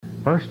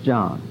1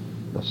 John,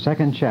 the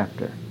second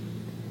chapter,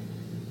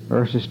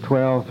 verses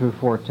 12 through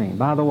 14.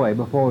 By the way,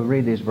 before we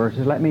read these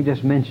verses, let me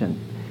just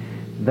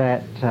mention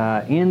that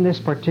in this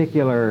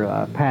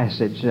particular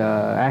passage,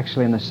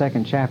 actually in the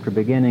second chapter,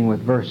 beginning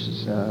with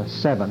verse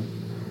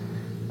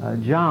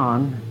 7,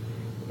 John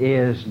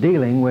is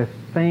dealing with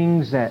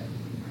things that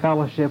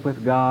fellowship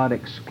with God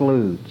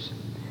excludes.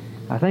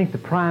 I think the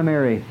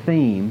primary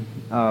theme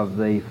of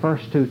the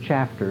first two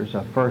chapters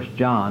of 1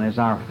 John is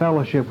our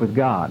fellowship with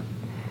God.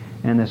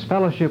 And this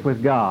fellowship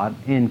with God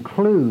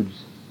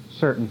includes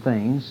certain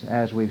things,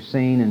 as we've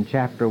seen in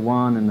chapter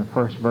 1 and the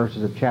first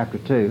verses of chapter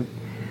 2,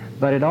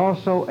 but it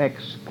also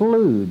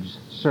excludes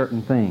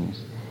certain things.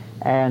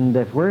 And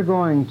if we're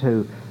going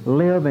to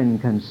live in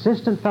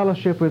consistent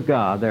fellowship with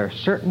God, there are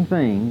certain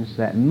things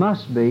that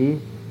must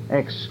be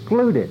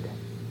excluded.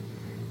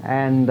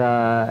 And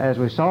as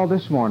we saw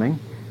this morning,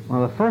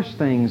 one of the first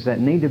things that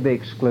need to be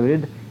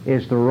excluded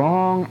is the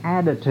wrong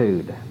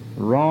attitude.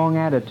 Wrong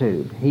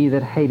attitude. He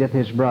that hateth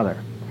his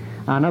brother.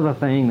 Another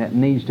thing that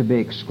needs to be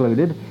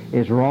excluded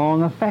is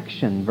wrong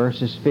affection.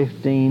 Verses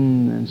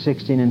 15 and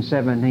 16 and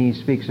 17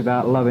 speaks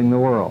about loving the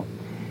world.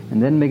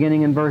 And then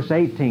beginning in verse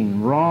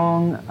 18,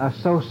 wrong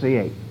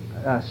associates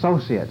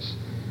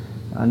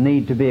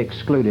need to be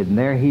excluded. And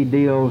there he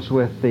deals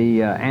with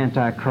the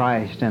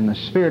Antichrist and the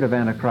spirit of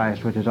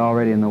Antichrist, which is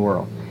already in the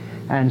world.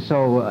 And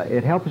so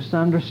it helps us to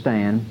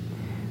understand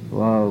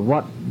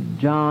what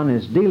John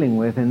is dealing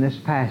with in this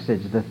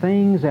passage, the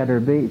things that are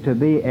to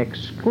be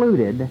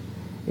excluded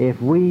if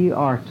we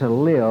are to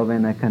live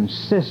in a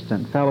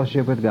consistent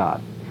fellowship with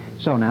God.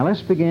 So now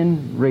let's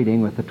begin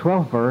reading with the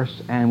 12th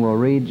verse, and we'll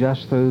read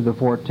just through the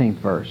 14th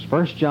verse.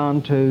 1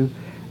 John 2,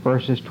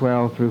 verses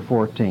 12 through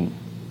 14.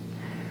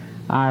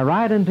 I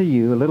write unto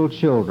you, little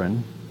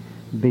children,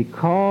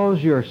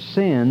 because your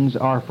sins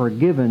are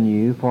forgiven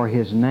you for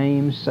his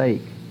name's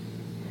sake.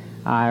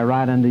 I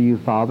write unto you,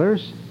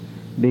 fathers,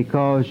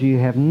 because you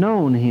have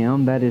known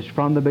him that is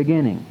from the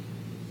beginning.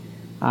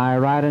 I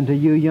write unto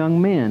you,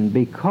 young men,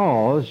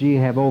 because ye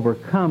have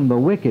overcome the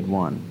wicked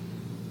one.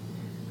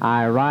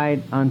 I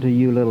write unto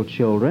you, little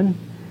children,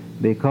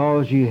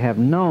 because you have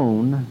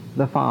known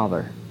the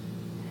Father.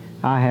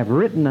 I have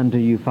written unto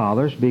you,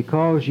 fathers,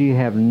 because ye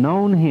have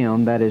known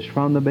him that is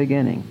from the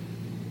beginning.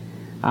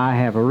 I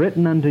have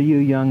written unto you,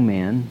 young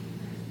men,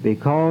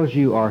 because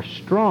you are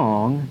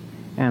strong,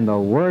 and the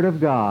word of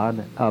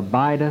God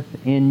abideth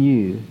in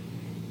you,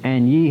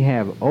 and ye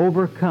have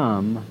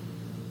overcome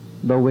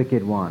the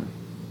wicked one.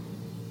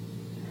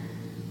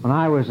 When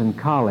I was in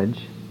college,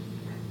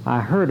 I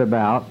heard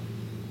about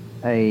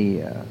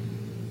a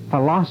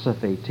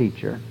philosophy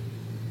teacher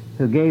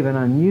who gave an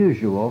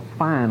unusual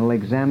final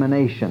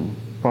examination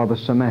for the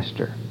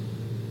semester.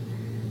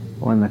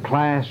 When the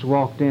class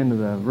walked into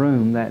the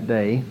room that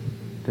day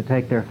to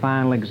take their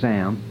final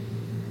exam,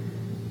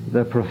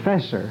 the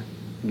professor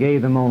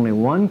gave them only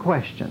one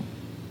question.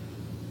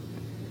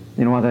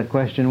 You know what that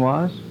question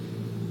was?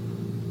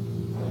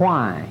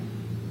 Why?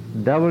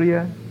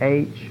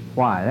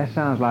 W-H-Y. That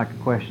sounds like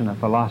a question a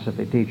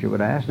philosophy teacher would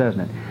ask, doesn't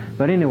it?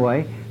 But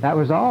anyway, that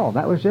was all.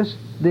 That was just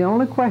the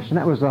only question.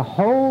 That was the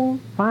whole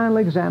final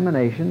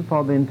examination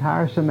for the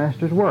entire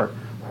semester's work.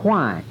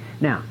 Why?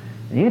 Now,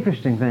 the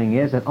interesting thing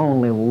is that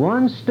only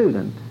one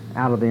student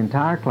out of the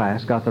entire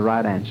class got the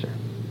right answer.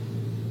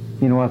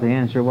 You know what the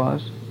answer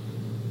was?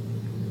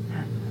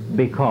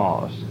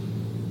 Because.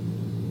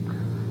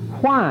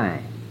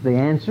 Why? The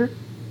answer?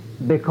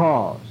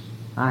 Because.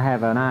 I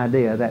have an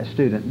idea that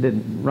student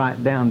didn't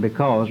write down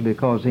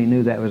because he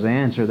knew that was the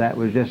answer. That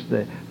was just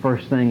the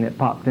first thing that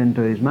popped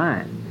into his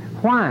mind.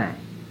 Why?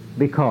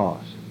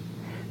 Because.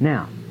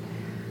 Now,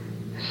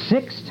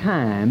 6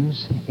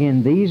 times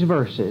in these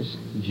verses,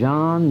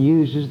 John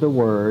uses the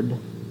word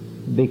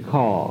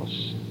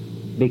because.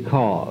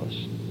 Because.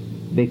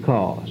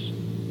 Because.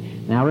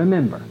 Now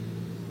remember,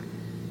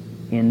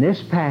 in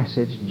this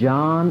passage,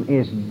 John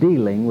is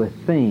dealing with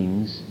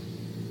things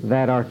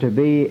that are to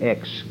be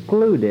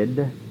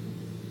excluded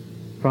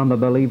from the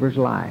believer's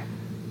life.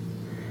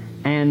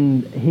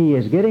 And he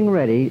is getting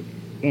ready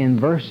in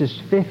verses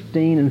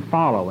 15 and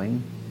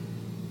following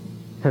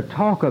to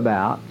talk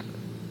about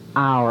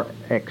our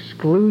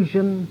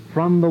exclusion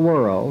from the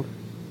world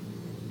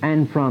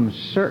and from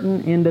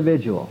certain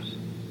individuals.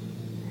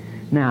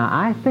 Now,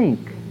 I think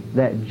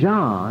that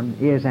John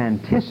is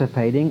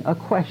anticipating a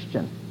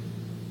question.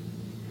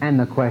 And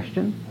the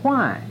question,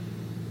 why?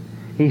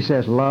 He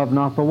says, love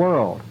not the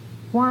world.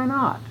 Why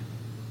not?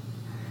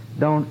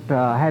 Don't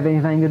have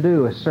anything to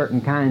do with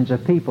certain kinds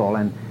of people,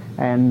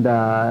 and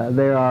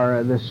there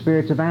are the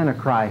spirits of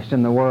Antichrist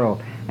in the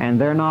world, and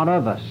they're not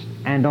of us,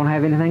 and don't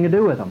have anything to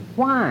do with them.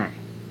 Why?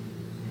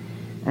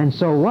 And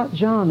so what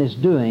John is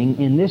doing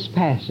in this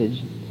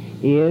passage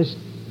is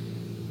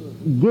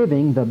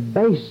giving the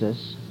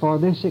basis for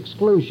this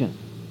exclusion.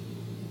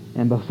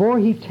 And before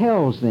he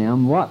tells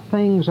them what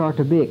things are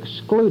to be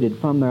excluded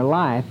from their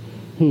life,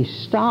 he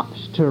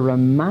stops to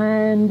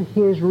remind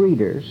his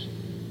readers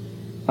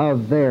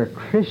of their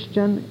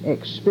Christian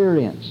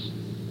experience.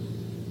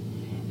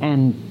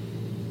 And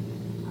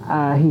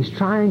he's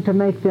trying to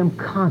make them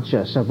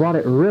conscious of what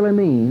it really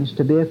means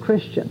to be a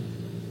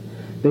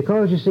Christian.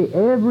 Because, you see,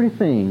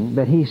 everything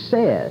that he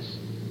says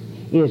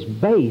is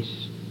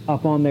based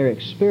upon their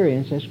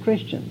experience as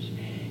Christians.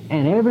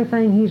 And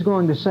everything he's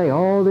going to say,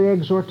 all the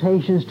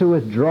exhortations to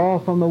withdraw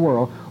from the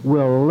world,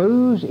 will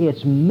lose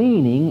its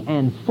meaning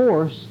and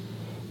force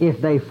if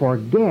they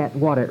forget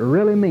what it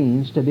really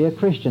means to be a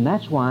Christian.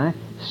 That's why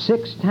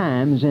 6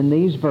 times in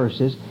these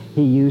verses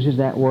he uses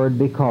that word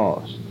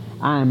because.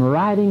 I'm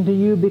writing to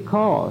you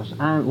because.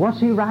 What's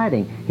he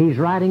writing? He's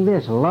writing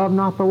this, love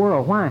not the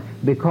world. Why?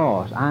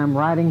 Because. I'm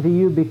writing to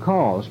you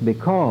because.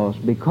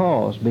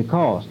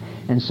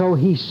 And so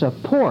he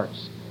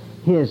supports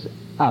his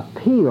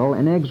appeal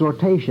and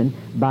exhortation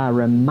by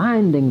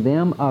reminding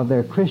them of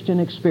their Christian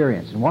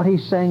experience. And what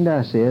he's saying to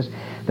us is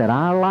that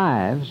our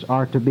lives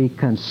are to be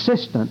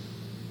consistent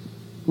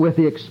with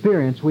the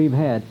experience we've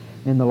had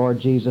in the Lord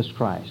Jesus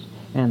Christ.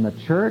 And the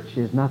church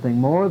is nothing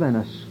more than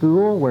a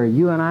school where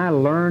you and I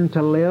learn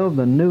to live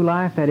the new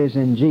life that is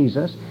in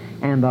Jesus,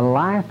 and the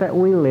life that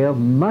we live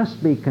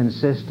must be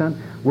consistent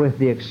with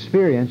the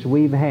experience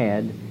we've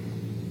had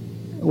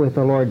with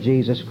the Lord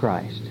Jesus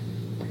Christ.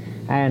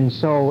 And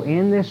so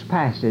in this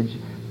passage,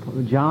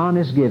 John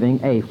is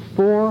giving a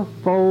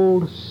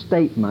 4-fold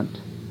statement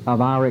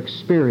of our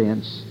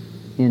experience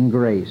in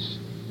grace,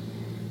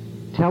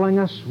 telling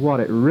us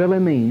what it really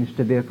means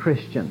to be a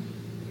Christian.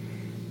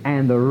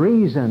 And the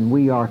reason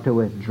we are to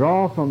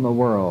withdraw from the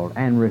world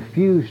and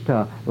refuse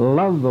to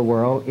love the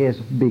world is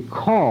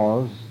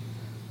because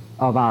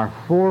of our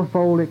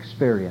 4-fold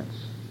experience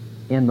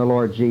in the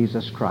Lord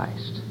Jesus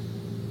Christ.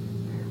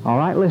 All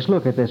right, let's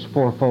look at this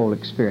 4-fold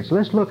experience.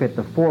 Let's look at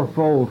the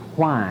 4-fold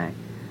why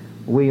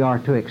we are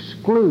to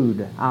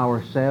exclude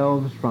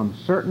ourselves from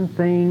certain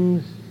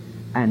things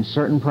and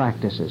certain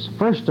practices.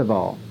 First of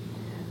all,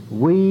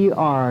 we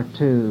are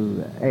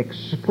to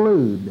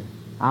exclude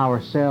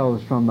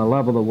ourselves from the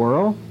love of the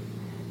world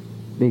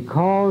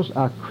because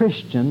a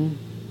Christian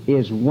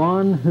is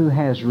one who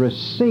has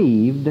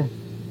received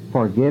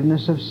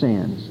forgiveness of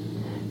sins,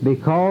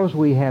 because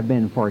we have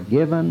been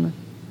forgiven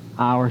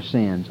our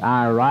sins.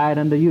 I write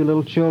unto you,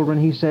 little children,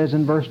 he says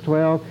in verse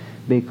 12,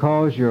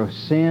 because your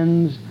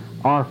sins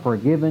are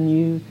forgiven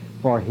you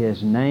for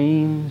his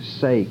name's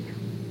sake.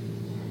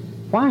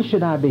 Why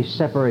should I be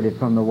separated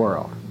from the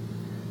world?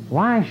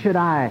 Why should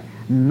I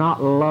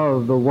not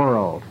love the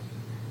world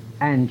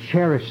and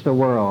cherish the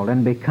world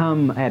and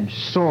become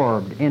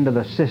absorbed into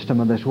the system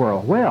of this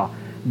world? Well,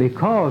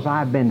 because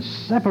I've been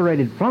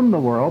separated from the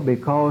world,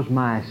 because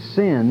my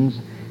sins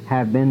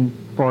have been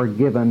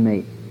forgiven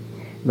me.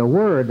 The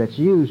word that's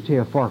used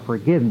here for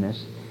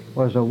forgiveness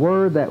was a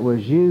word that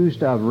was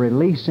used of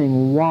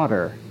releasing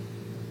water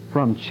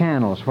from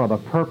channels for the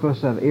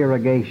purpose of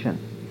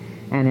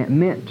irrigation. And it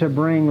meant to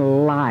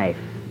bring life.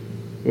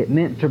 It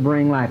meant to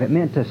bring life. It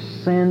meant to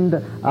send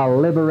a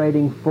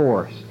liberating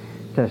force,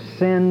 to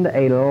send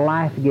a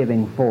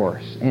life-giving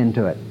force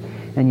into it.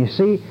 And you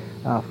see,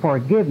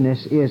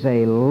 forgiveness is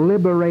a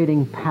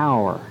liberating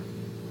power.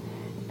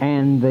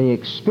 And the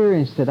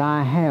experience that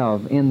I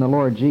have in the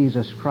Lord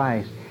Jesus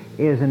Christ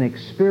is an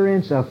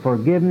experience of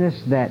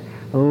forgiveness that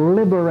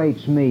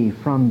liberates me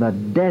from the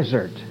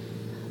desert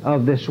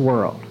of this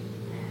world.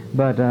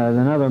 But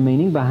another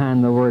meaning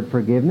behind the word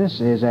forgiveness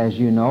is, as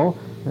you know,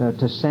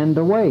 to send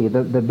away.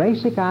 The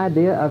basic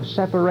idea of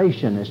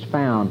separation is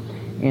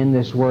found in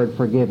this word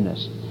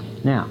forgiveness.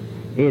 Now,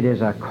 it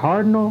is a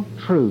cardinal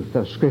truth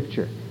of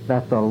Scripture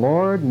that the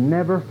Lord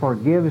never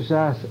forgives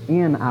us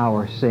in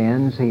our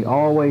sins. He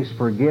always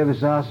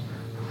forgives us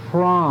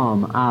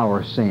from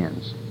our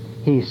sins.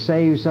 He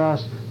saves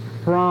us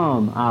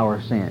from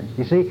our sins.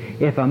 You see,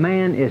 if a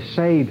man is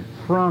saved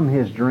from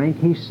his drink,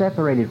 he's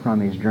separated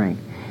from his drink.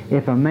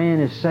 If a man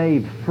is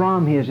saved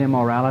from his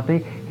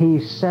immorality,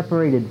 he's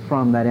separated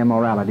from that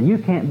immorality. You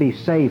can't be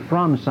saved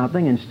from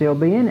something and still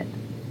be in it.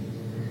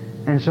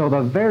 And so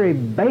the very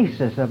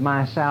basis of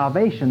my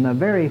salvation, the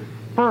very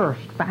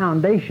first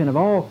foundation of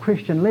all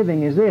Christian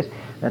living is this,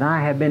 that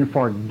I have been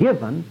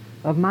forgiven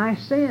of my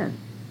sin.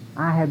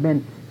 I have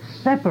been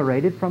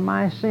separated from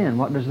my sin.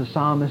 What does the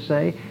psalmist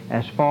say?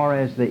 As far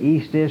as the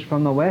east is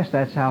from the west,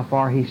 that's how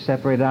far he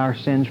separated our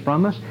sins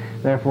from us.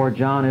 Therefore,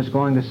 John is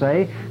going to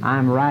say,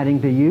 I'm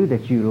writing to you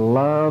that you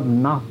love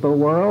not the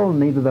world,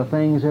 neither the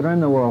things that are in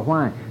the world.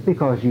 Why?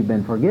 Because you've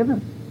been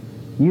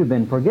forgiven. You've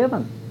been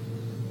forgiven.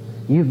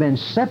 You've been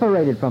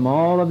separated from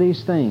all of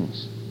these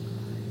things.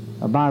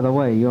 By the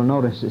way, you'll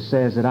notice it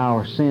says that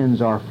our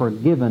sins are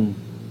forgiven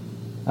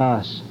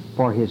us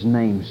for his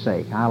name's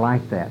sake. I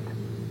like that.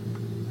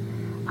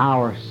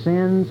 Our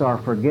sins are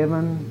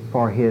forgiven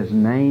for his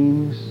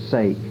name's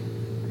sake.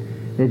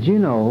 Did you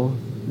know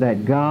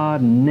that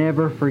God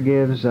never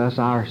forgives us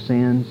our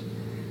sins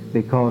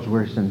because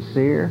we're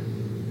sincere,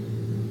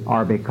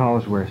 or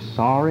because we're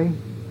sorry,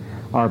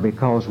 or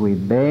because we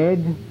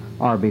beg,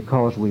 or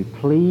because we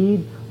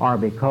plead, or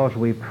because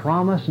we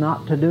promise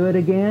not to do it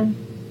again?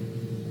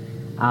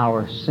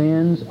 Our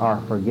sins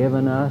are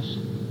forgiven us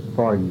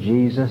for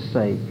Jesus'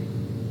 sake.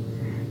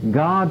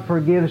 God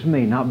forgives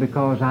me, not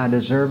because I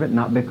deserve it,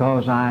 not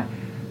because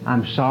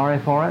I'm sorry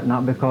for it,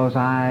 not because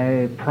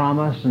I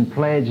promise and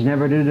pledge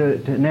never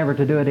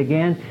to do it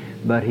again,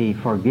 but He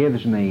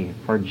forgives me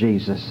for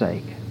Jesus'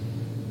 sake.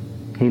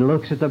 He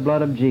looks at the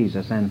blood of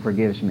Jesus and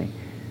forgives me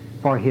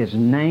for His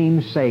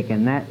name's sake,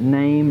 and that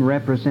name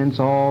represents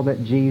all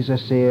that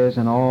Jesus is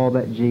and all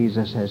that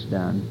Jesus has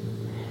done.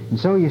 And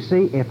so you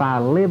see, if I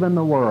live in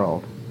the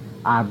world,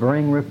 I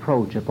bring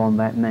reproach upon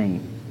that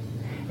name.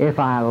 If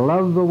I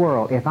love the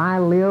world, if I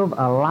live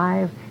a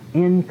life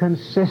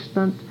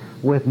inconsistent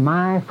with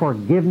my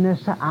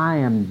forgiveness, I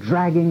am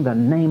dragging the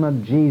name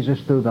of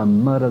Jesus through the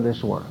mud of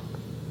this world.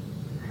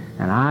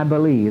 And I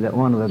believe that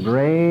one of the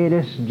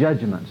greatest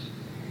judgments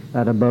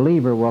that a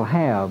believer will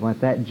have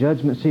at that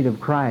judgment seat of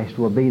Christ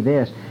will be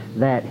this,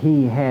 that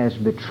he has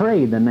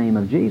betrayed the name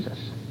of Jesus.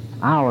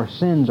 Our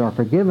sins are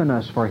forgiven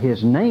us for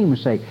His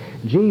name's sake.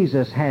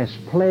 Jesus has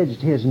pledged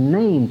His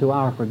name to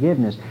our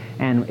forgiveness.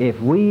 And if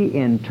we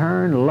in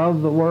turn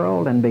love the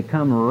world and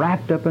become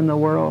wrapped up in the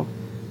world,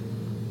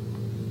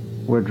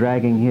 we're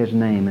dragging His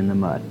name in the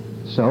mud.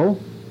 So,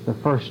 the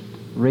first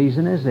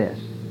reason is this.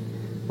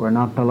 We're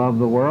not to love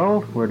the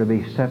world. We're to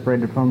be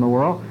separated from the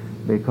world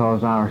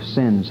because our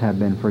sins have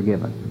been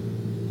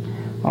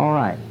forgiven. All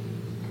right.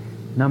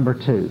 Number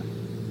 2.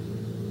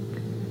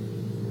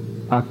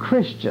 A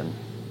Christian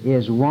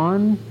is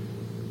one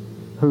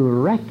who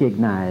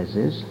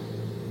recognizes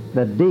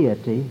the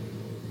deity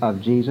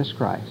of Jesus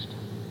Christ.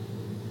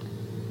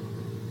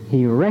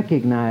 He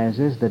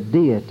recognizes the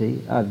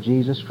deity of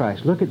Jesus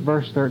Christ. Look at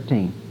verse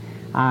 13.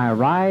 I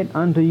write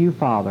unto you,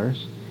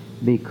 fathers,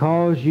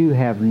 because you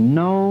have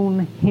known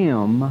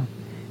Him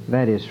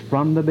that is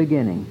from the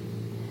beginning.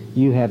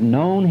 You have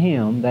known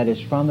Him that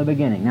is from the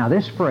beginning. Now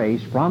this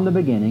phrase, from the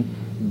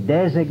beginning,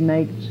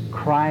 designates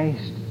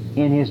Christ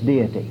in His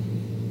deity.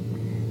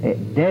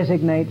 It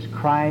designates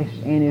Christ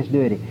in His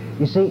deity.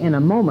 You see, in a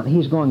moment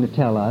He's going to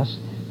tell us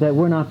that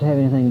we're not to have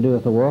anything to do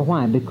with the world.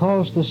 Why?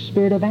 Because the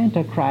spirit of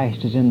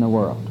Antichrist is in the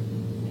world.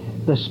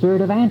 The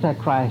spirit of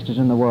Antichrist is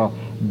in the world.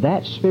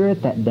 That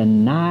spirit that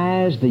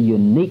denies the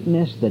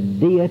uniqueness, the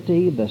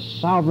deity, the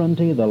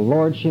sovereignty, the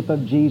lordship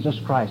of Jesus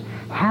Christ.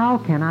 How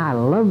can I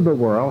love the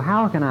world?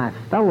 How can I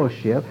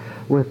fellowship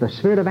with the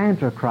spirit of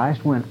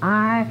Antichrist when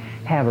I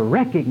have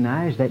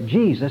recognized that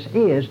Jesus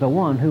is the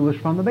one who was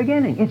from the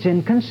beginning? It's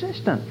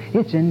inconsistent.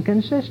 It's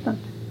inconsistent.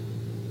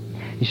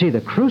 You see,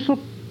 the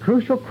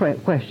crucial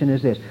question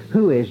is this: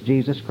 who is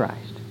Jesus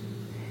Christ?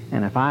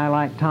 And if I,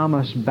 like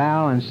Thomas,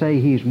 bow and say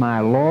He's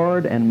my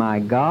Lord and my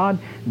God,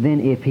 then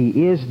if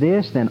He is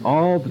this, then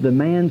all the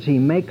demands He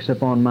makes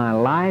upon my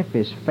life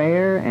is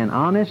fair and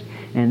honest,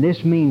 and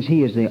this means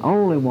He is the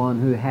only one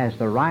who has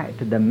the right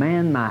to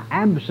demand my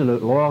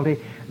absolute loyalty.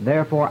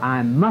 Therefore,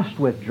 I must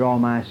withdraw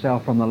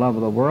myself from the love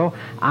of the world.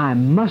 I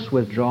must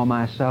withdraw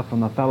myself from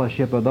the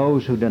fellowship of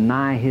those who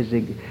deny His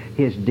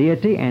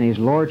deity and His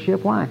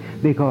lordship. Why?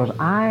 Because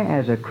I,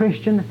 as a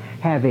Christian,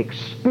 have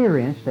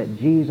experienced that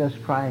Jesus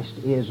Christ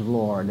is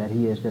Lord, that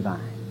He is divine.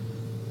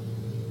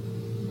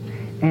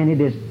 And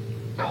it is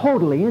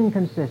totally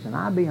inconsistent.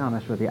 I'll be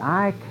honest with you.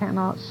 I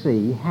cannot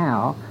see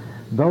how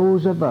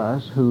those of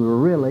us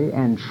who really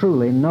and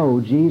truly know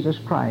Jesus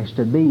Christ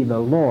to be the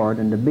Lord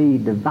and to be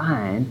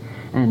divine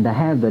and to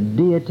have the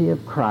deity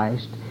of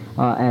Christ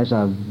as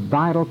a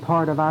vital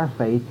part of our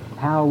faith,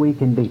 how we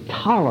can be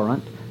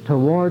tolerant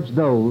towards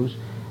those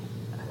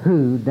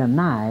who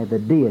deny the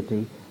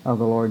deity of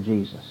the Lord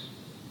Jesus.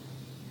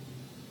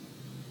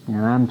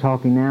 And I'm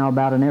talking now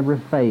about in every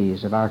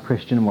phase of our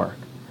Christian work.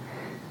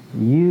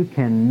 You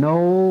can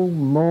no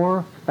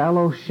more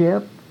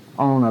fellowship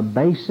on a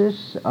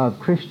basis of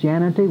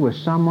Christianity with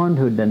someone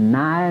who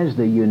denies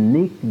the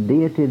unique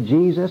deity of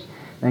Jesus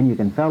than you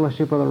can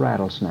fellowship with a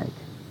rattlesnake.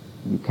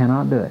 You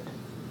cannot do it.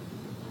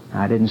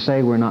 I didn't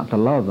say we're not to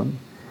love them,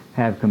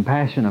 have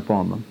compassion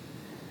upon them,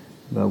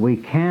 but we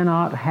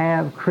cannot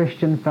have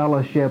Christian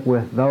fellowship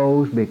with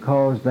those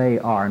because they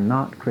are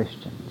not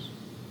Christians.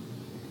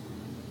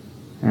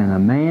 And a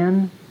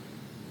man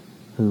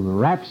who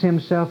wraps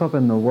himself up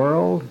in the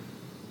world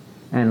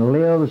and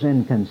lives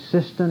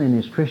inconsistent in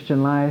his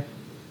Christian life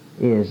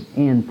is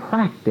in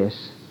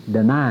practice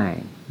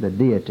denying the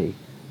deity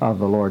of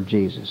the Lord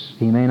Jesus.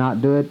 He may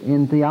not do it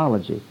in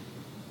theology,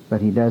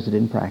 but he does it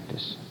in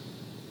practice.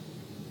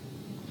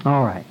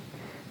 All right.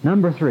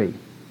 Number 3.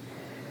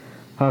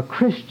 A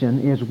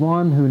Christian is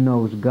one who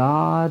knows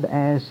God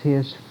as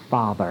his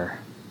Father.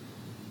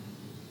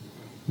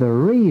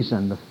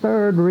 The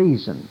third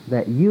reason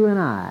that you and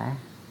I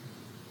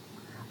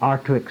are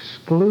to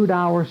exclude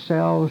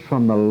ourselves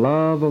from the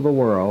love of the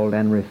world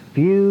and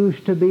refuse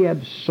to be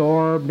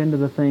absorbed into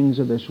the things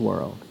of this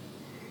world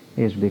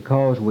is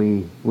because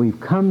we've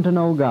come to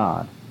know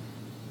God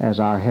as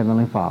our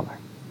Heavenly Father.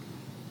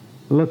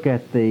 Look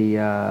at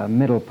the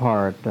middle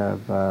part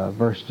of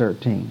verse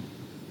 13.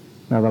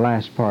 Now, the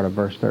last part of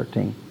verse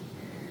 13.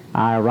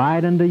 I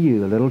write unto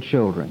you, little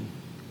children,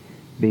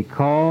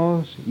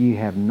 because ye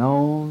have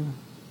known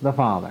the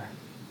Father.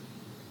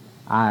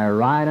 I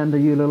write unto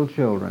you, little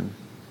children,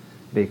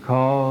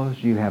 because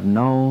you have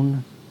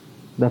known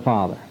the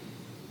Father.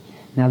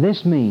 Now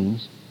this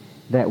means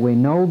that we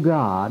know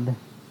God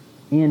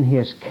in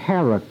His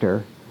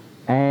character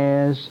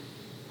as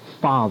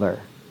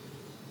Father.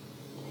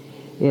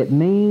 It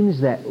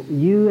means that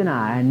you and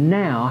I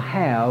now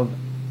have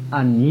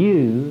a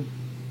new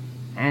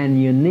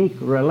and unique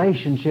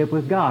relationship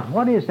with God.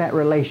 What is that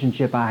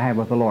relationship I have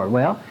with the Lord?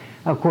 Well,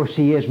 of course,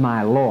 He is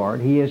my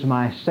Lord. He is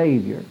my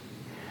Savior.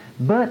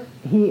 But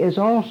He is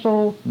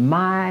also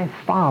my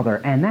Father,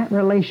 and that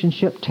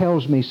relationship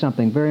tells me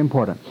something very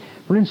important.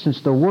 For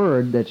instance, the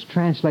word that's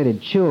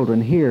translated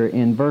children here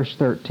in verse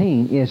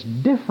 13 is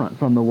different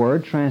from the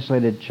word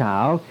translated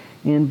child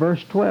in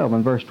verse 12.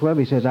 In verse 12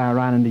 He says, I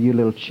write unto you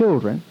little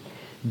children.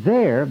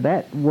 There,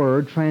 that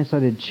word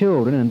translated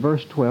children in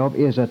verse 12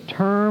 is a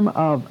term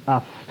of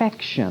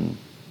affection.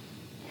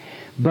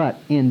 But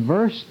in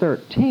verse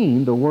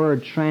 13, the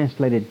word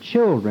translated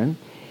children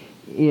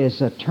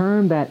is a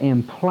term that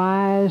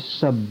implies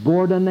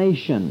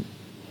subordination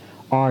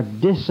or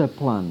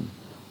discipline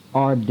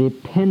or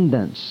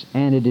dependence,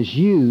 and it is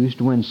used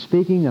when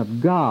speaking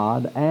of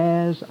God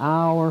as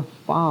our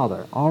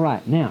Father. All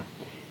right, now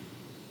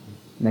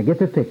get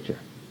the picture.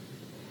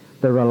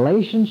 The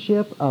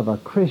relationship of a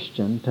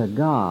Christian to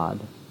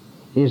God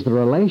is the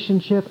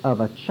relationship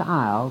of a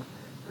child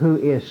who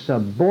is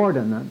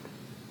subordinate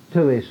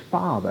to his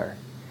father,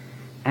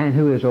 and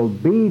who is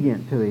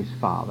obedient to his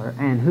father,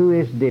 and who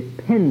is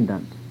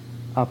dependent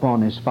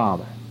upon his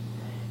father.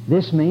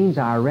 This means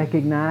I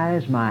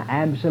recognize my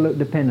absolute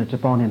dependence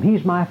upon Him.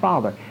 He's my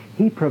Father.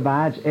 He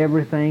provides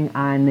everything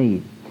I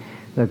need.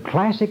 The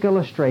classic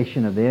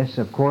illustration of this,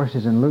 of course,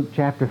 is in Luke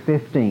chapter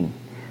 15.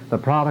 The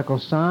prodigal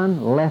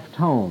son left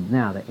home.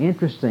 Now, the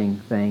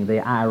interesting thing,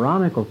 the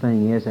ironical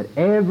thing is that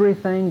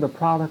everything the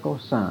prodigal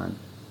son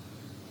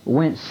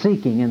went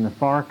seeking in the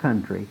far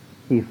country,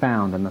 he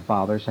found in the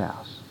Father's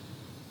house.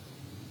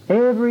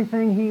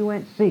 Everything he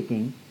went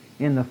seeking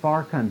in the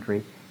far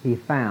country, he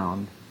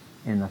found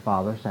in the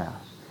Father's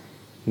house.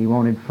 He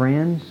wanted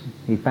friends,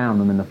 he found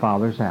them in the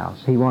Father's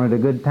house. He wanted a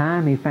good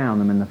time, he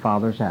found them in the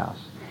Father's house.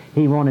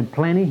 He wanted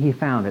plenty, he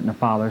found it in the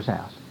Father's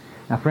house.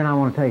 Now, friend, I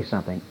want to tell you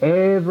something.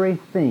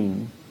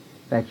 Everything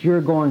that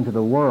you're going to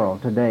the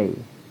world today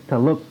to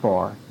look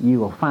for, you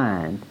will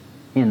find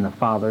in the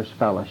Father's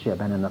fellowship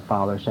and in the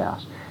Father's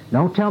house.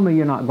 Don't tell me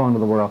you're not going to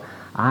the world.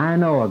 I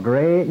know a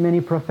great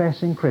many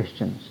professing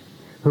Christians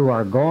who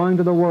are going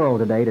to the world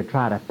today to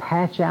try to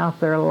patch out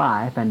their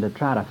life and to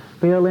try to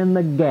fill in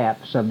the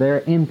gaps of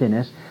their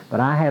emptiness. But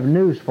I have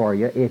news for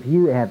you. If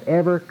you have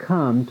ever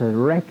come to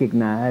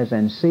recognize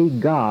and see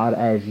God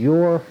as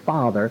your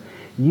Father,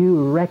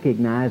 you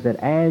recognize that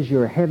as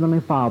your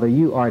Heavenly Father,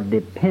 you are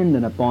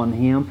dependent upon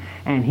Him,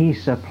 and He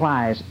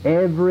supplies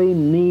every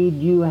need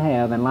you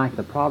have. And like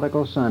the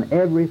prodigal son,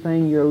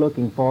 everything you're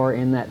looking for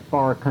in that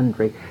far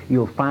country,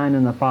 you'll find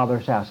in the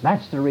Father's house.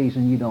 That's the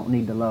reason you don't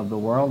need to love the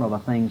world or the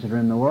things that are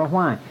in the world.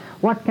 Why?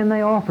 What can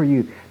they offer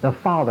you? The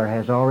Father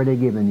has already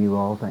given you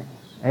all things.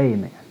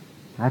 Amen.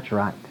 That's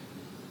right.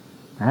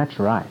 That's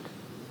right.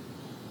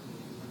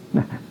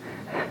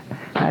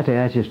 I tell you,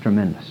 that's just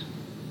tremendous.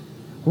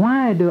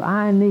 Why do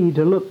I need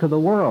to look to the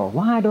world?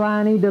 Why do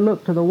I need to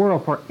look to the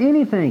world for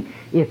anything?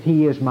 If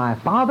He is my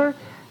Father,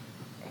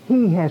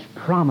 He has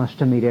promised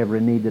to meet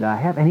every need that I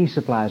have, and He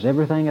supplies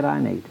everything that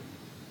I need.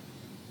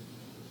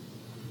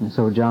 And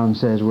so John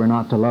says we're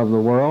not to love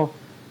the world.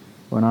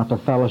 We're not to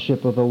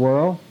fellowship with the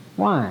world.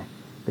 Why?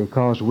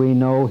 Because we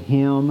know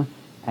Him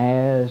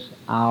as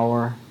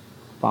our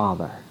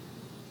Father.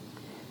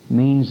 It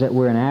means that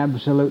we're in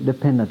absolute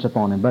dependence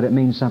upon Him, but it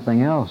means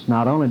something else.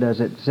 Not only does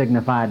it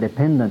signify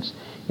dependence,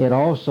 it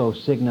also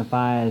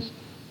signifies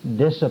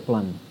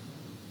discipline.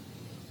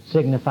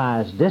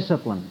 Signifies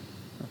discipline.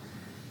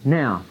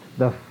 Now,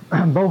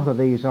 both of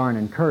these are an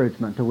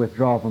encouragement to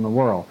withdraw from the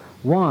world.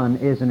 One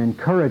is an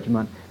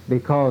encouragement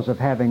because of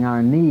having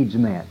our needs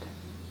met.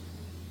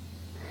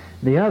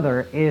 The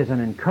other is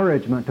an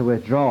encouragement to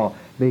withdraw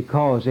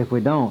because if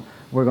we don't,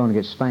 we're going to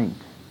get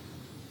spanked.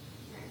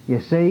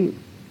 You see,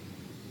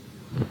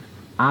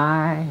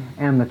 I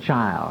am the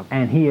child,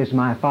 and He is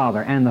my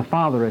Father. And the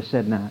Father has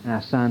said,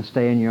 now son,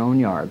 stay in your own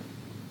yard.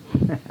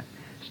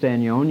 Stay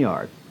in your own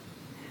yard.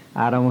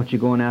 I don't want you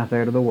going out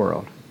there to the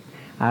world.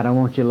 I don't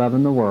want you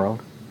loving the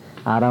world.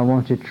 I don't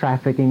want you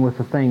trafficking with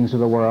the things of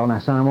the world. Now,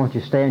 son, I want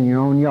you to stay in your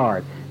own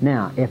yard.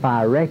 Now, if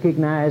I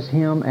recognize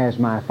Him as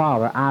my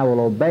Father, I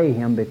will obey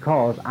Him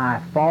because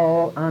I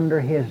fall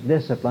under His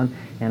discipline.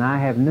 And I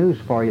have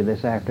news for you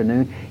this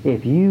afternoon.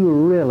 If you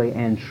really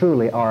and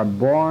truly are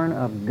born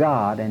of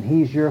God and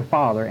He's your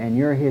Father and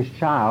you're His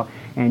child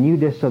and you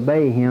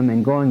disobey Him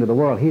in going to the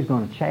world, He's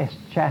going to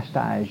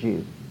chastise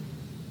you.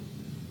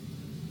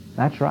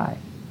 That's right.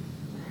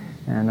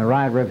 And the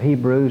writer of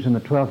Hebrews in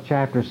the 12th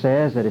chapter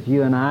says that if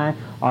you and I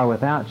are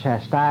without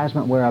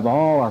chastisement, whereof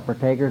all are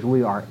partakers,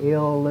 we are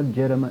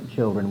illegitimate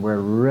children. We're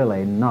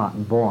really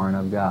not born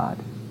of God.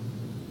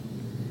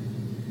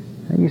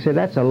 And you say,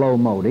 that's a low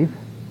motive.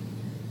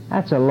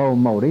 That's a low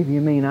motive.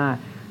 You mean I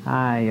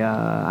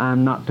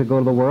I'm not to go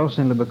to the world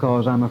simply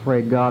because I'm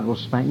afraid God will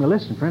spank me.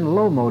 Listen, friend, a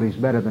low motive is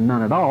better than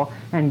none at all,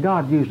 and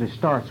God usually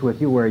starts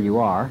with you where you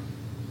are.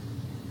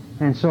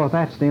 And so if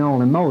that's the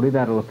only motive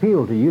that'll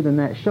appeal to you, then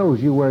that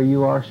shows you where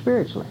you are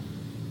spiritually.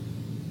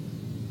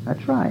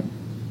 That's right.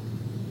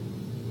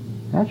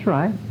 That's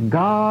right.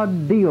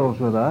 God deals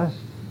with us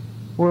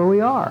where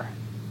we are.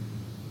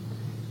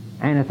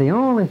 And if the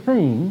only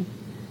thing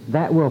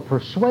that will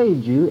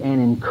persuade you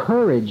and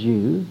encourage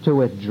you to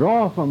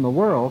withdraw from the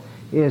world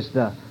is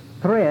the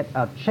threat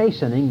of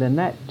chastening, then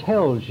that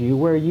tells you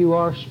where you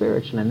are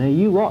spiritually. Now,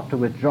 you ought to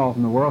withdraw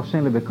from the world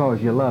simply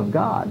because you love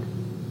God,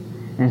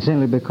 and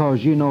simply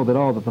because you know that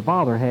all that the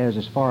Father has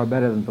is far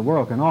better than the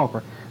world can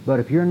offer. But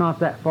if you're not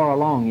that far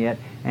along yet,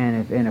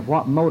 and if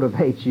what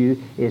motivates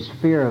you is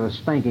fear of a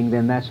spanking,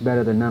 then that's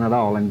better than none at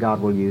all, and God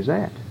will use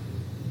that.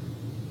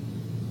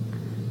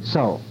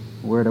 So,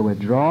 we're to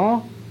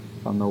withdraw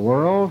from the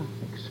world,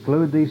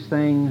 exclude these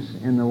things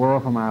in the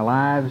world from our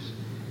lives,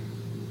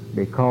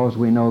 because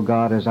we know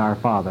God is our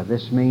Father.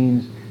 This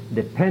means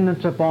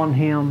dependence upon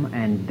Him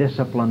and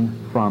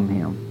discipline from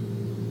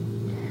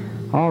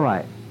Him. All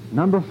right,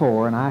 number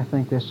 4, and I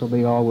think this will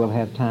be all we'll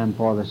have time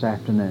for this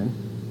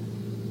afternoon.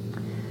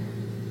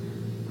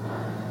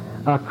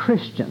 A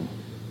Christian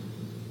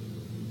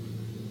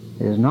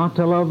is not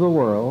to love the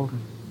world,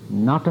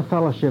 not to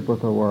fellowship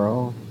with the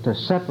world, to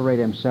separate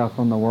himself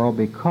from the world,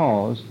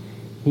 because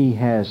he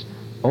has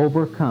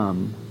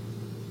overcome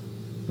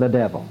the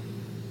devil.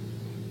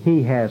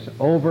 He has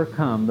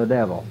overcome the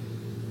devil.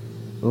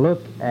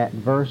 Look at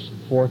verse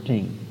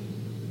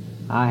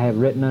 14. I have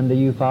written unto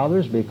you,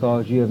 fathers,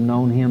 because you have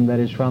known him that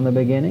is from the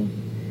beginning.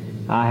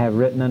 I have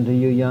written unto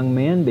you, young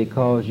men,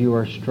 because you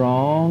are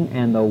strong,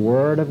 and the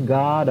word of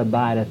God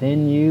abideth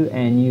in you,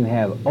 and you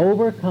have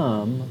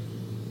overcome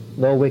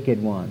the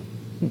wicked one.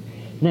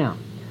 Now,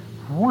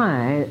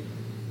 why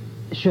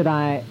should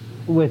I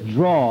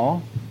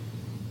withdraw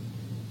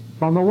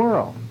from the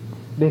world?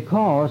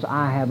 Because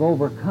I have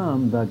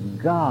overcome the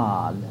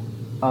god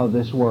of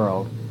this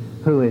world,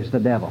 who is the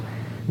devil.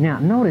 Now,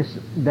 notice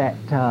that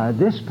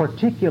this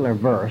particular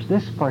verse,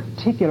 this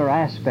particular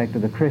aspect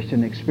of the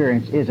Christian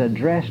experience is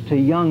addressed to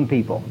young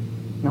people.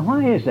 Now,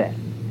 why is that?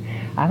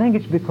 I think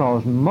it's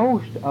because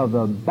most of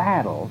the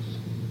battles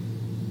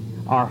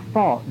are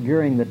fought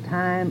during the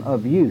time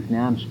of youth.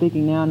 Now, I'm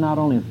speaking now not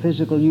only of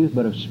physical youth,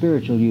 but of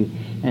spiritual youth.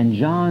 And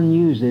John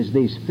uses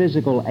these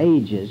physical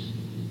ages.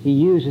 He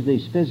uses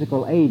these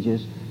physical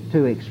ages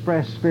to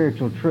express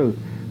spiritual truth.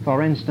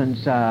 For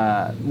instance,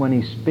 when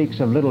he speaks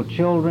of little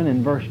children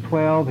in verse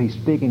 12, he's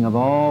speaking of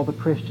all the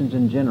Christians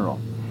in general.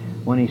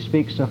 When he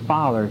speaks of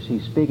fathers,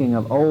 he's speaking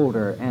of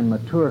older and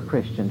mature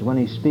Christians. When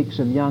he speaks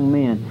of young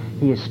men,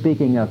 he is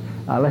speaking of,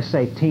 let's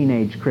say,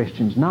 teenage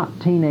Christians.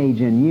 Not teenage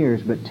in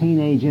years, but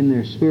teenage in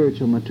their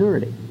spiritual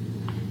maturity.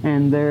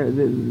 And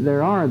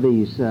there are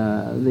these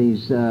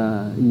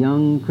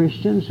young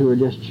Christians who are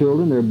just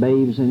children. They're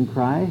babes in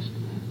Christ.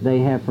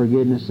 They have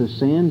forgiveness of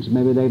sins.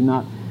 Maybe they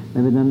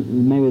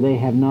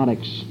have not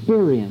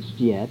experienced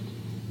yet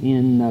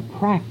in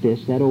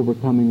practice that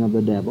overcoming of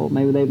the devil.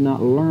 Maybe they've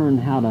not learned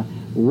how to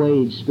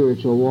wage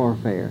spiritual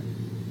warfare.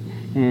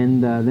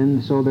 And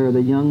then so there are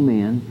the young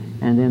men,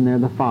 and then there are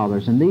the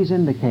fathers. And these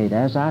indicate,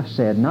 as I've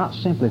said, not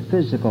simply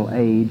physical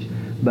age,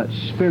 but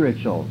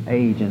spiritual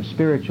age and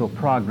spiritual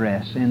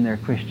progress in their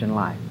Christian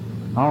life.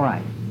 All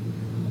right.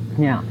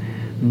 Now,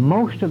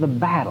 most of the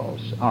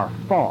battles are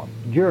fought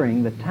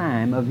during the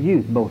time of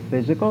youth, both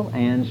physical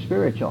and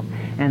spiritual.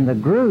 And the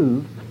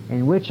groove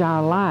in which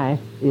our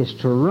life is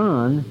to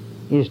run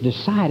is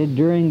decided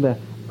during the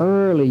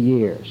early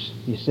years.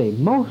 You see,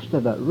 most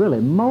of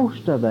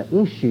the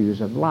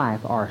issues of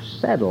life are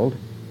settled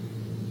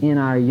in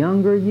our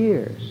younger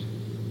years.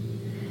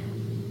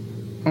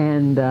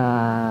 And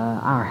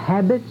our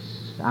habits,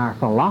 our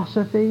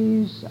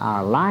philosophies,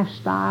 our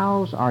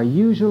lifestyles are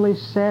usually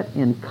set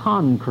in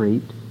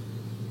concrete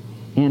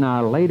in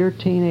our later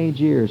teenage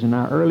years, in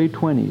our early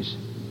 20s.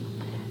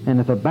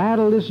 And if a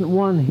battle isn't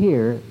won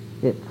here,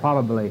 it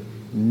probably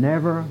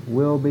never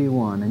will be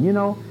won. And you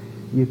know,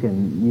 you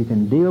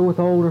can deal with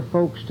older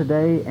folks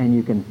today, and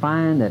you can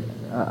find that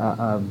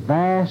a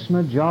vast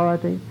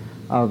majority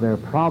of their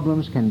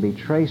problems can be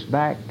traced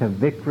back to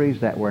victories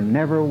that were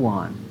never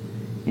won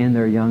in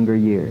their younger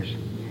years.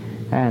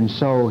 And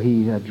so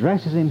he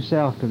addresses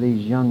himself to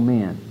these young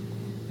men,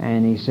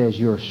 and he says,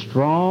 you're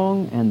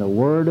strong, and the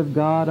word of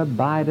God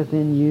abideth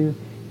in you,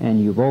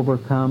 and you've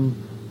overcome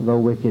the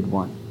wicked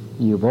one.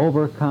 You've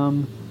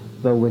overcome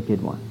the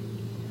wicked one.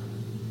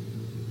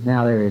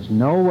 Now, there is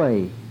no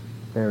way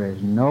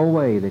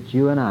that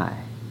you and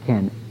I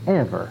can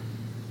ever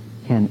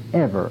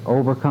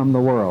overcome the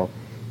world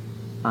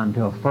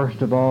until,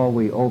 first of all,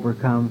 we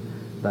overcome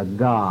the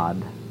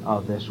god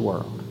of this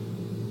world.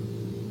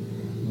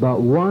 But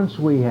once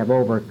we have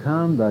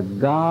overcome the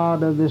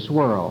god of this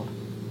world,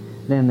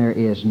 then there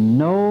is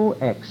no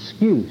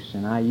excuse,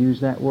 and I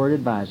use that word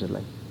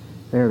advisedly,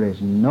 there is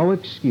no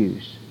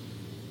excuse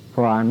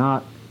for our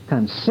not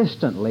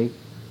consistently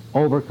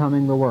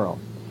overcoming the world.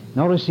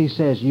 Notice he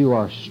says you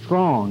are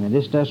strong, and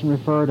this doesn't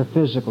refer to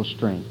physical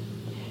strength.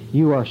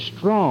 You are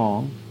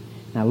strong.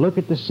 Now look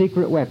at the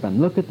secret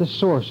weapon. Look at the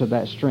source of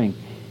that strength.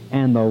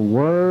 And the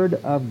Word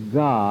of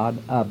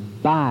God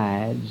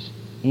abides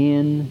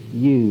in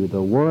you.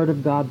 The Word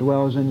of God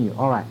dwells in you.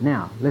 All right,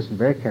 now, listen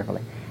very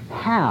carefully.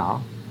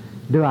 How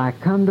do I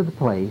come to the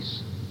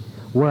place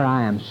where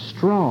I am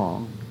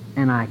strong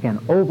and I can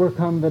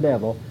overcome the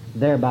devil,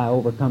 thereby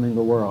overcoming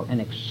the world,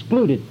 and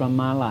excluding from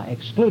my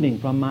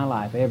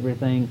life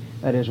everything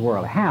that is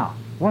worldly? How?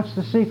 What's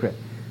the secret?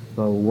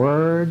 The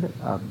Word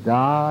of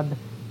God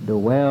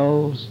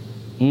dwells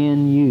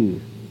in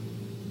you.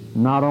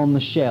 Not on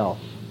the shelf,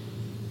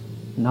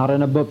 not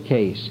in a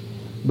bookcase,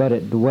 but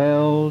it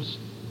dwells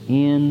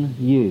in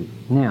you.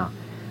 Now,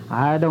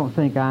 I don't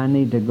think I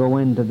need to go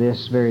into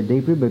this very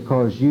deeply,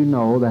 because you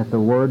know that the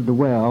word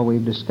dwell,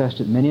 we've discussed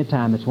it many a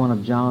time, it's one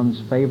of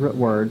John's favorite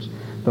words.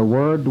 The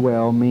word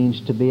dwell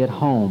means to be at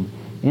home,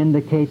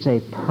 indicates a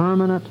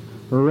permanent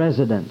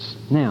residence.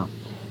 Now,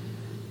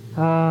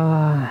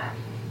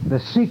 the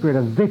secret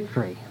of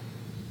victory,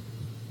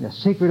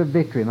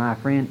 my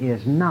friend,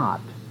 is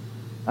not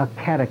a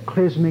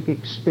cataclysmic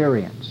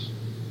experience,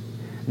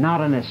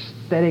 not an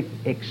ecstatic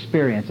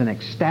experience.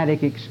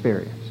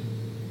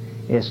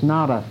 It's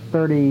not a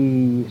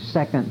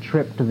 30-second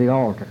trip to the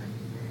altar.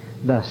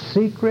 The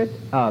secret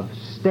of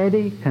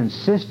steady,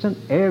 consistent,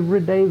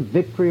 everyday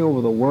victory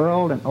over the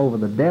world and over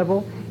the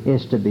devil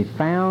is to be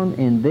found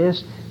in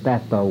this,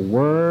 that the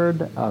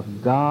Word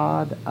of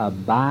God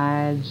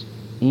abides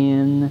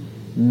in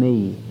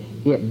me.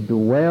 It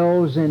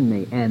dwells in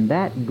me, and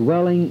that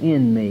dwelling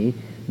in me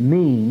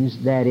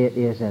means that it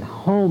is at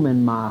home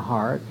in my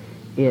heart.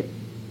 It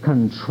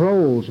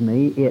controls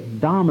me, it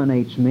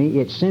dominates me.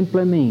 It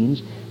simply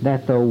means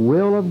that the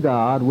will of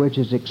God, which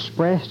is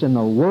expressed in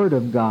the Word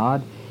of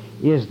God,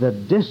 is the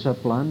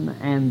discipline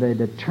and the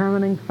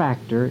determining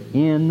factor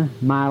in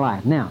my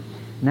life. Now,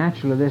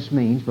 naturally this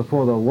means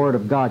before the Word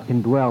of God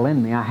can dwell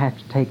in me, I have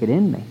to take it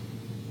in me.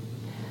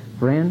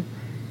 Friend,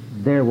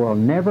 there will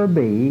never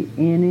be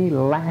any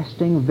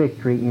lasting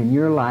victory in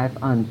your life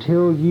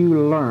until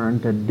you learn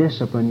to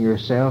discipline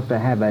yourself to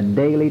have a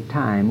daily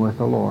time with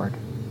the Lord.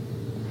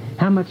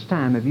 How much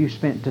time have you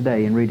spent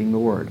today in reading the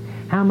Word?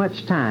 How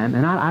much time,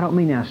 and I don't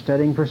mean now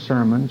studying for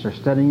sermons or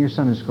studying your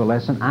Sunday school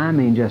lesson, I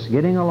mean just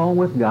getting alone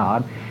with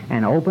God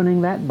and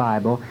opening that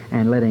Bible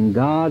and letting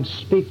God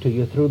speak to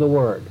you through the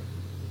Word.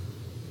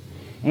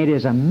 It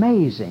is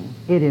amazing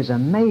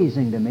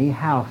to me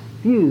how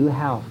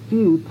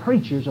few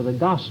preachers of the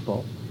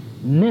gospel,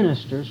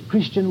 ministers,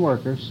 Christian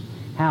workers,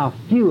 how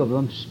few of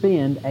them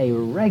spend a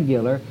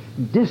regular,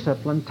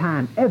 disciplined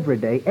time every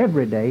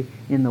day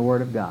in the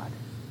Word of God.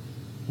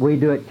 We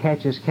do it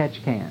catch as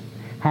catch can,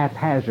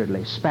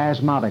 haphazardly,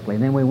 spasmodically,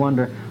 and then we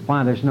wonder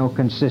why there's no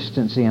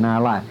consistency in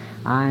our life.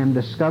 I am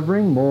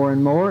discovering more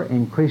and more,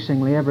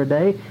 increasingly every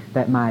day,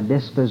 that my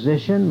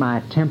disposition,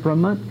 my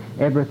temperament,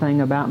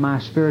 everything about my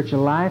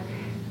spiritual life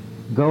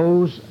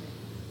goes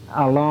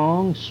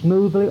along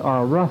smoothly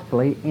or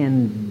roughly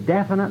in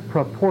definite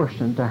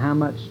proportion to how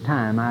much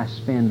time I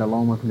spend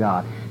alone with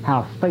God,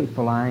 how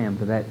faithful I am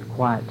to that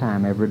quiet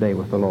time every day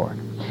with the Lord.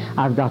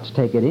 I've got to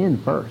take it in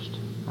first.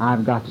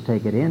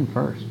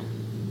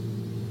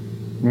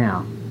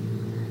 Now,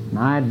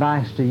 my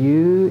advice to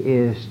you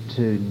is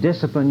to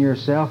discipline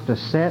yourself to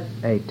set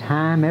a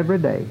time every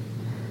day,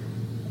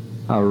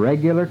 a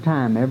regular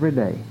time every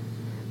day,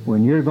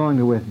 when you're going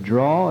to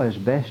withdraw as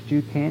best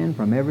you can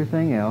from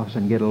everything else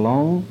and get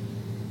alone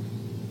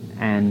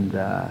and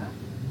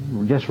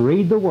just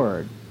read the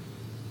Word.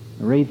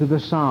 Read through the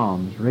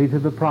Psalms, read through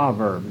the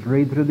Proverbs,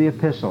 read through the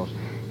epistles,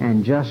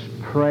 and just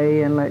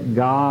pray and let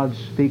God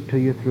speak to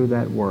you through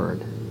that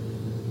Word.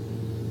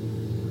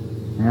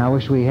 And I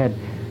wish we had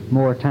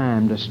more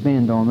time to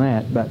spend on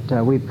that,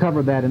 but we've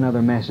covered that in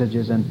other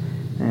messages, and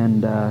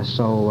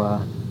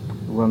so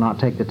we'll not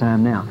take the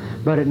time now.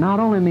 But it not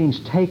only means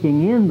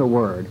taking in the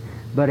Word,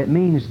 but it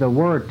means the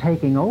Word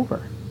taking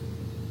over.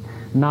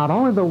 Not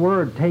only the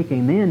Word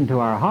taking into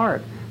our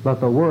heart, but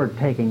the Word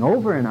taking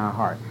over in our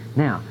heart.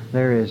 Now,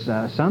 there is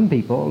some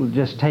people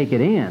just take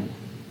it in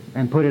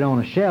and put it on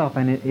a shelf,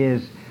 and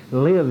it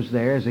lives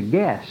there as a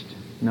guest.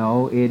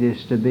 No, it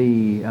is to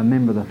be a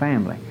member of the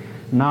family.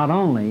 Not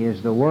only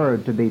is the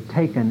Word to be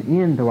taken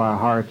into our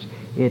hearts,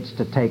 it's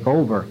to take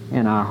over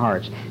in our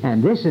hearts.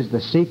 And this is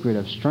the secret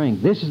of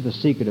strength. This is the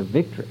secret of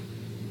victory.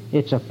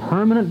 It's a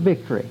permanent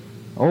victory.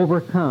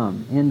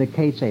 Overcome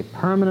indicates a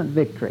permanent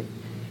victory.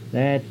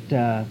 That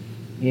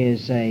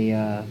is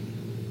a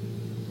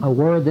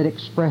word that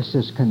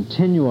expresses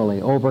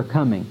continually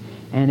overcoming.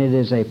 And it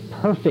is a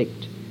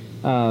perfect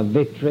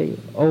victory,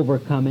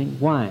 overcoming.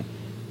 Why?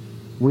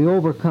 We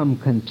overcome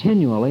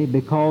continually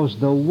because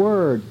the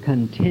Word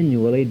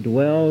continually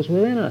dwells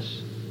within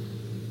us.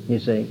 You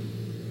see,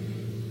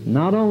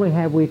 not only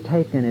have we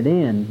taken it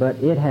in, but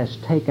it has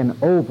taken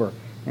over,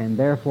 and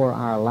therefore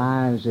our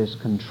lives is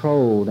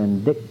controlled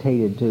and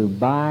dictated to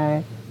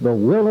by the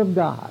will of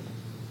God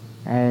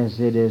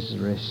as it is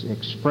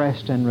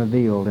expressed and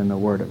revealed in the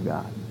Word of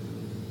God.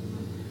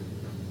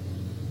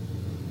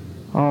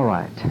 All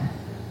right.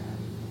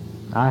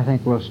 I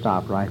think we'll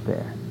stop right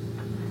there.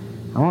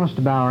 I want us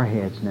to bow our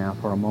heads now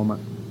for a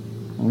moment.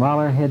 And while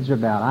our heads are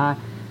bowed,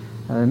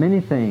 there are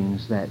many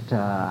things that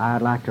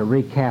I'd like to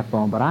recap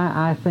on, but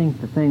I think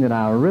the thing that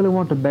I really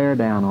want to bear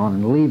down on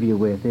and leave you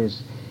with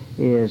is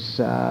this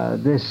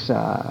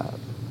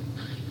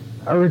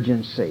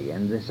urgency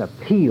and this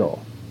appeal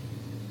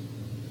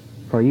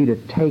for you to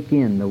take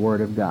in the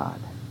Word of God,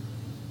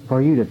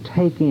 for you to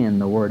take in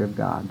the Word of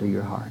God to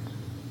your heart.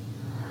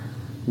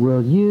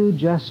 Will you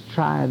just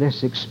try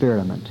this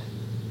experiment?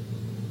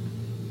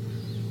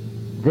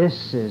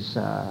 This is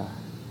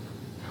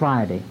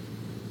Friday.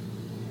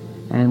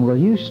 And will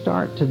you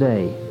start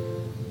today?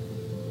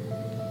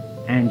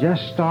 And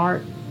just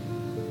start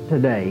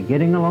today,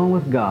 getting along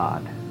with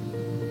God.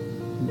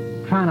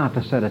 Try not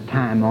to set a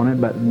time on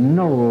it, but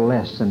no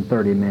less than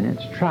 30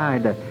 minutes. Try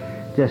to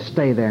just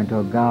stay there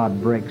until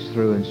God breaks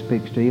through and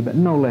speaks to you, but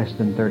no less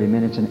than 30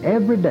 minutes. And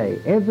every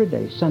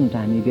day,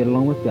 sometime you get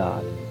along with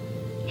God.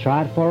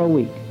 Try it for a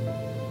week.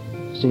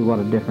 See what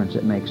a difference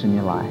it makes in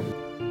your life.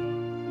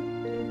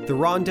 The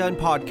Ron Dunn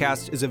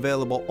podcast is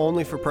available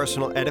only for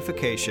personal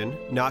edification,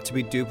 not to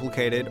be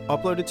duplicated,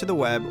 uploaded to the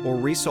web, or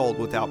resold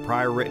without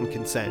prior written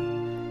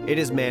consent. It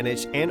is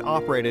managed and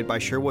operated by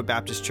Sherwood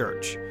Baptist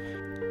Church.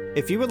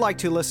 If you would like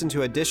to listen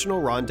to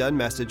additional Ron Dunn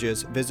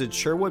messages, visit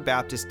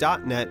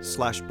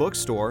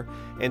sherwoodbaptist.net/bookstore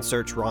and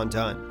search Ron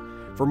Dunn.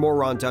 For more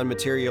Ron Dunn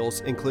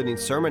materials, including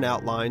sermon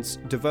outlines,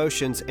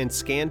 devotions, and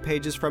scanned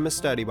pages from his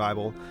study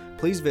Bible,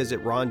 please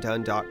visit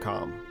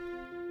rondunn.com.